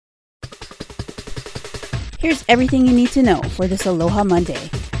Here's everything you need to know for this Aloha Monday.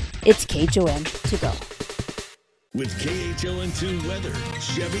 It's KHON to go. With KHON2 weather,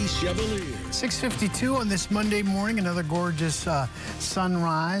 Chevy Chevalier. 6:52 on this Monday morning, another gorgeous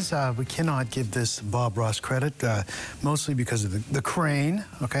sunrise. We cannot give this Bob Ross credit, mostly because of the crane,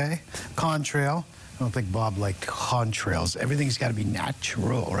 okay? Contrail. I don't think Bob liked contrails. Everything's got to be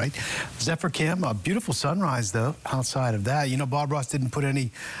natural, right? Zephyr Kim, a beautiful sunrise, though, outside of that. You know, Bob Ross didn't put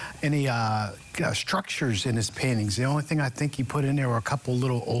any structures in his paintings. The only thing I think he put in there were a couple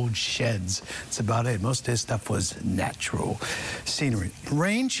little old sheds. That's about it. Most of his stuff was natural scenery.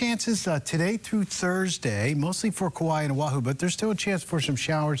 Rain chances today through Thursday, mostly for Kauai and Oahu, but there's still a chance for some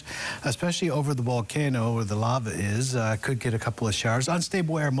showers, especially over the volcano where the lava is. Could get a couple of showers.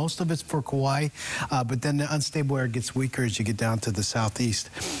 Unstable air, most of it's for Kauai. But then the unstable air gets weaker as you get down to the southeast.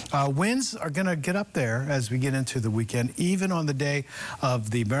 Winds are going to get up there as we get into the weekend, even on the day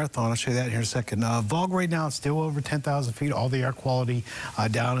of the marathon. I'll show you that here in a second. Vogue right now, it's still over 10,000 feet. All the air quality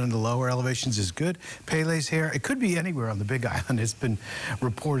down in the lower elevations is good. Pele's here. It could be anywhere on the Big Island. It's been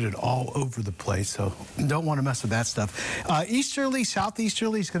reported all over the place, so don't want to mess with that stuff. Easterly,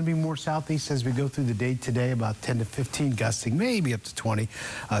 southeasterly is going to be more southeast as we go through the day today, about 10 to 15 gusting, maybe up to 20,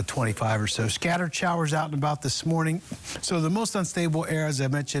 25 or so. Scattered showers out and about this morning. So the most unstable air, as I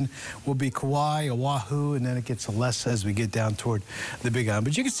mentioned, will be Kauai, Oahu, and then it gets less as we get down toward the Big Island.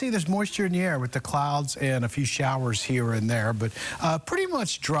 But you can see there's moisture in the air with the clouds and a few showers here and there, but pretty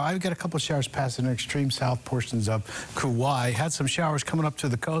much dry. We've got a couple of showers passing the extreme south portions of Kauai. Had some showers coming up to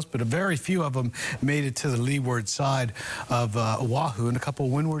the coast, but a very few of them made it to the leeward side of Oahu, and a couple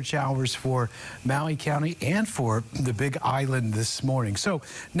of windward showers for Maui County and for the Big Island this morning. So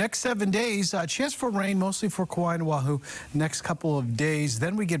next 7 days, chance for rain, mostly for Kauai and Oahu next couple of days.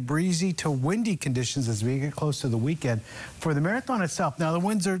 Then we get breezy to windy conditions as we get close to the weekend. For the marathon itself, now the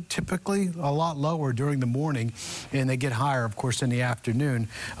winds are typically a lot lower during the morning, and they get higher, of course, in the afternoon.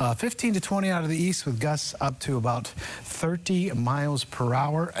 15 to 20 out of the east with gusts up to about 30 miles per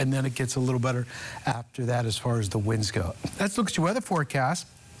hour, and then it gets a little better after that as far as the winds go. Let's look at your weather forecast.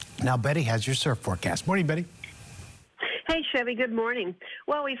 Now Betty has your surf forecast. Morning, Betty. Hey, Chevy, good morning.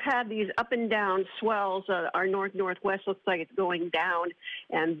 Well, we've had these up and down swells. Our north-northwest looks like it's going down,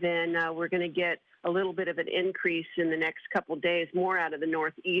 and then we're going to get a little bit of an increase in the next couple of days, more out of the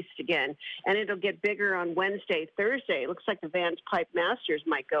northeast again. And it'll get bigger on Wednesday, Thursday. It looks like the Vans Pipe Masters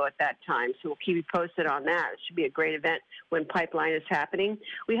might go at that time, so we'll keep you posted on that. It should be a great event when Pipeline is happening.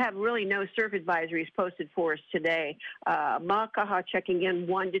 We have really no surf advisories posted for us today. Makaha checking in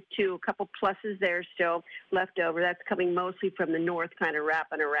 1 to 2, a couple pluses there still left over. That's coming mostly from the north, kind of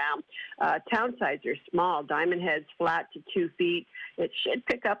wrapping around. Town sides are small. Diamond Head's flat to 2 feet. It should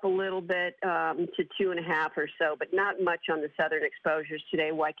pick up a little bit to 2.5 or so, but not much on the southern exposures today.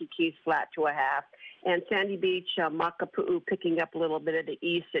 Waikiki's flat to 0.5. And Sandy Beach, Makapu'u picking up a little bit of the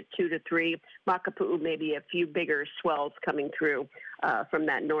east at 2 to 3. Makapu'u maybe a few bigger swells coming through from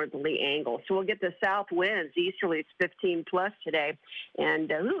that northerly angle. So we'll get the south winds. Easterly, it's 15 plus today.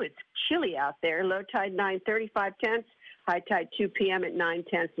 And, it's chilly out there. Low tide 9:35 tenths. High tide 2 p.m. at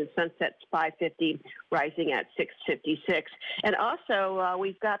 9:10, and sunset's 5:50, rising at 6:56. And also,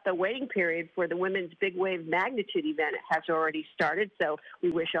 we've got the waiting period for the women's big wave magnitude event. It has already started, so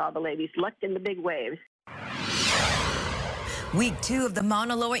we wish all the ladies luck in the big waves. Week 2 of the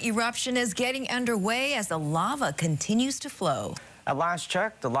Mauna Loa eruption is getting underway as the lava continues to flow. At last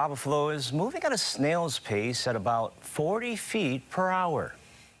check, the lava flow is moving at a snail's pace at about 40 feet per hour.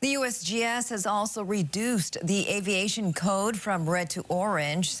 The USGS has also reduced the aviation code from red to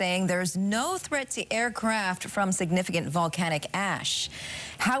orange, saying there's no threat to aircraft from significant volcanic ash.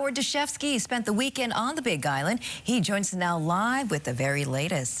 Howard Dashevsky spent the weekend on the Big Island. He joins us now live with the very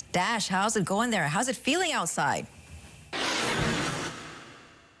latest. Dash, how's it going there? How's it feeling outside?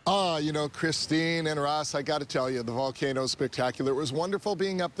 Christine and Ross, I got to tell you, the volcano is spectacular. It was wonderful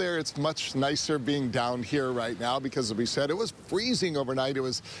being up there. It's much nicer being down here right now because, as we said, it was freezing overnight. It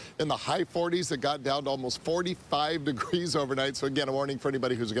was in the high 40s. It got down to almost 45 degrees overnight. So, again, a warning for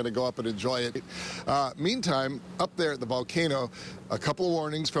anybody who's going to go up and enjoy it. Meantime, up there at the volcano, a couple of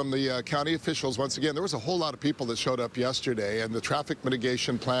warnings from the county officials. Once again, there was a whole lot of people that showed up yesterday, and the traffic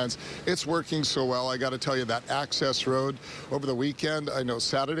mitigation plans, it's working so well. I got to tell you, that access road over the weekend, I know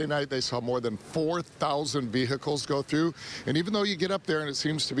Saturday Saturday night, they saw more than 4,000 vehicles go through. And even though you get up there and it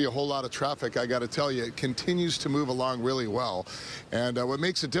seems to be a whole lot of traffic, I got to tell you, it continues to move along really well. And what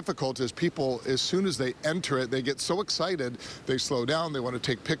makes it difficult is people, as soon as they enter it, they get so excited, they slow down, they want to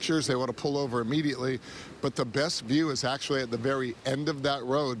take pictures, they want to pull over immediately. But the best view is actually at the very end of that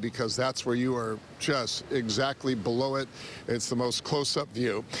road, because that's where you are just exactly below it. It's the most close-up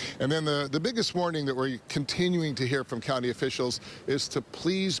view. And then the biggest warning that we're continuing to hear from county officials is to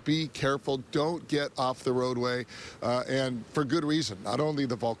please be careful. Don't get off the roadway, and for good reason. Not only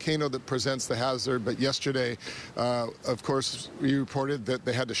the volcano that presents the hazard, but yesterday, of course, we reported that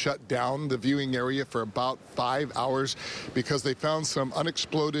they had to shut down the viewing area for about 5 hours because they found some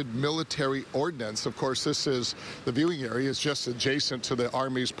unexploded military ordnance. Of course, the viewing area is just adjacent to the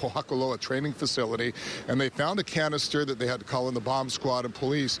Army's Pohakaloa training facility, and they found a canister that they had to call in the bomb squad and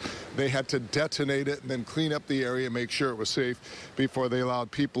police. They had to detonate it and then clean up the area, make sure it was safe before they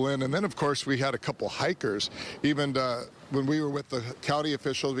allowed people in. And then, of course, we had a couple hikers. Even when we were with the county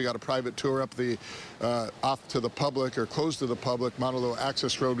officials, we got a private tour up the off to the public, or closed to the public, Mauna Loa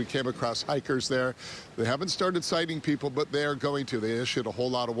Access Road. We came across hikers there. They haven't started citing people, but they are going to. They issued a whole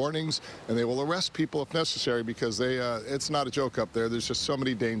lot of warnings, and they will arrest people if necessary, because it's not a joke up there. There's just so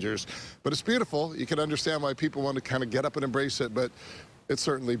many dangers. But it's beautiful. You can understand why people want to kind of get up and embrace it, but it's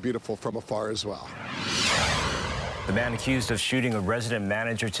certainly beautiful from afar as well. The man accused of shooting a resident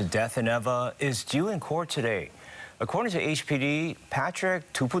manager to death in Ewa is due in court today. According to HPD,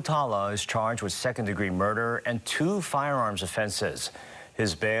 Patrick Tuputala is charged with second-degree murder and 2 firearms offenses.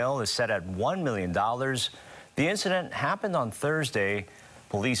 His bail is set at $1 million. The incident happened on Thursday.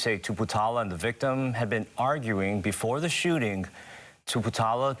 Police say Tuputala and the victim had been arguing before the shooting.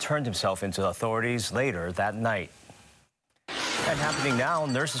 Tuputala turned himself into authorities later that night. And happening now,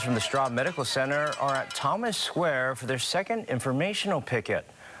 nurses from the Straub Medical Center are at Thomas Square for their second informational picket.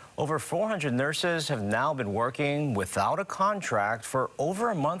 Over 400 nurses have now been working without a contract for over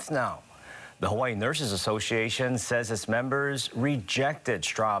a month now. The Hawaii Nurses Association says its members rejected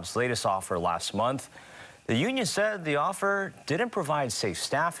Straub's latest offer last month. The union said the offer didn't provide safe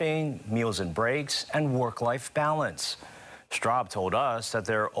staffing, meals and breaks, and work-life balance. Straub told us that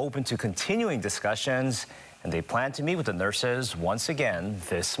they're open to continuing discussions, and they plan to meet with the nurses once again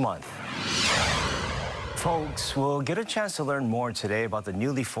this month. Folks, we'll get a chance to learn more today about the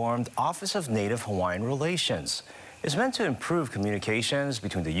newly formed Office of Native Hawaiian Relations. It's meant to improve communications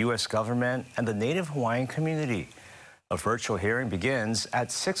between the U.S. government and the Native Hawaiian community. A virtual hearing begins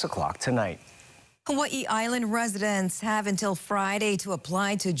at 6 o'clock tonight. Hawaii Island residents have until Friday to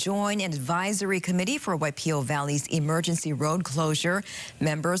apply to join an advisory committee for Waipio Valley's emergency road closure.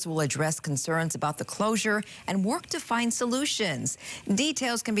 Members will address concerns about the closure and work to find solutions.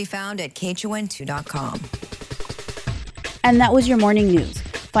 Details can be found at KHON2.com. And that was your morning news.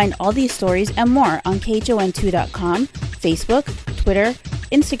 Find all these stories and more on KHON2.com, Facebook, Twitter,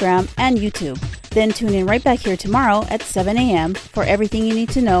 Instagram, and YouTube. Then tune in right back here tomorrow at 7 a.m. for everything you need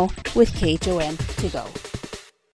to know with KHON to go.